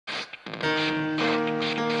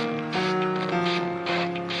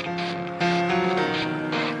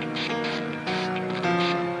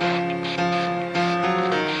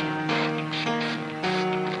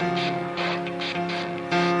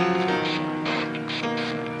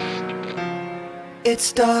It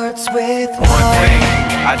starts with one thing,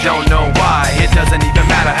 I don't know why. It doesn't even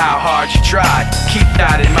matter how hard you try. Keep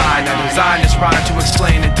that in mind. I designed this rhyme to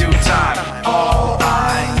explain in due time. All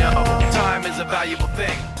I know, time is a valuable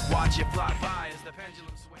thing. Watch it fly by as the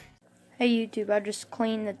pendulum swings. Hey YouTube, I just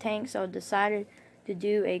cleaned the tank, so I decided to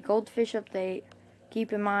do a goldfish update.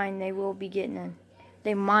 Keep in mind they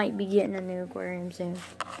might be getting a new aquarium soon.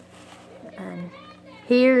 And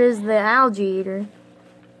here is the Algea Eater.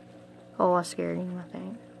 Oh, I scared him, I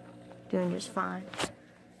think. Doing just fine.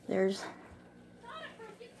 There's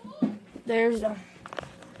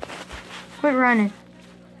quit running.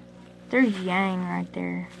 There's Yang right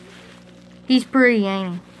there. He's pretty,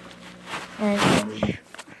 ain't he? And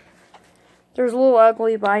there's a little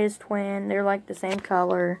ugly by his twin. They're like the same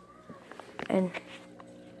color. And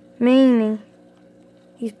Meanie,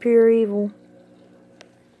 he's pure evil.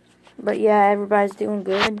 But yeah, everybody's doing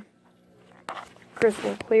good.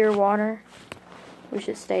 Crystal clear water. Wish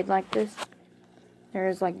it stayed like this.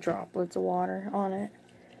 There's like droplets of water on it.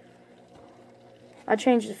 I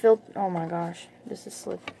changed the filter. Oh my gosh, this is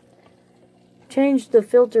slipping. Changed the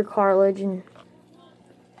filter cartilage and it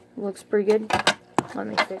looks pretty good. Let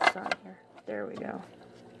me fix that here. There we go.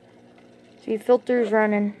 See, filter's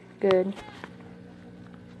running good.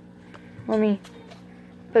 Let me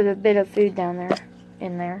put a bit of food down there,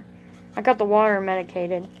 in there. I got the water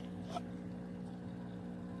medicated.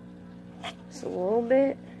 Just a little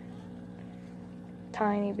bit.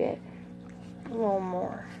 Tiny bit. A little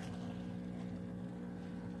more.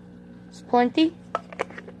 It's plenty.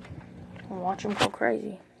 And watch them go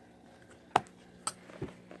crazy.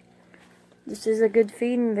 This is a good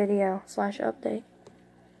feeding video / update.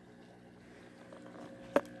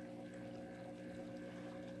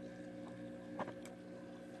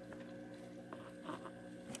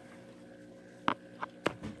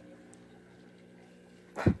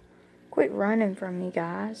 Quit running from me,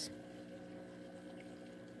 guys.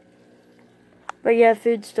 But yeah,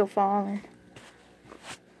 food's still falling.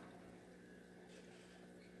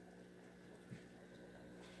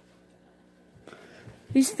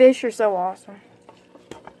 These fish are so awesome.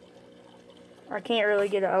 I can't really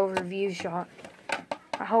get an overview shot.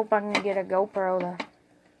 I hope I can get a GoPro to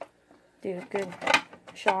do good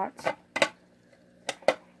shots. I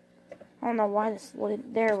don't know why this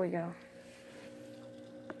lit. There we go.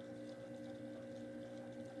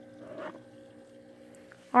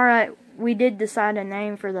 Alright, we did decide a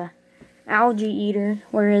name for the Algea Eater.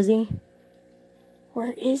 Where is he?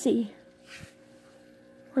 Where is he?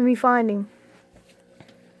 Let me find him.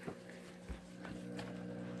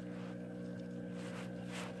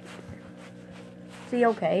 Is he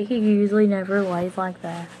okay? He usually never lays like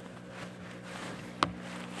that.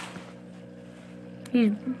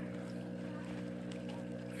 If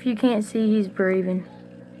you can't see, he's breathing.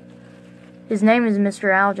 His name is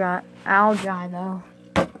Mr. Algi though.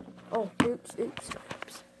 Oh, oops.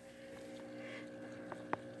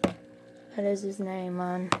 That is his name,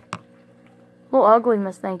 man. Little Ugly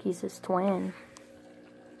must think he's his twin.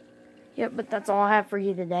 Yep, but that's all I have for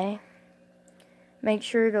you today. Make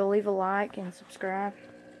sure to leave a like and subscribe.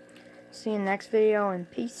 See you in the next video, and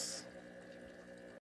peace.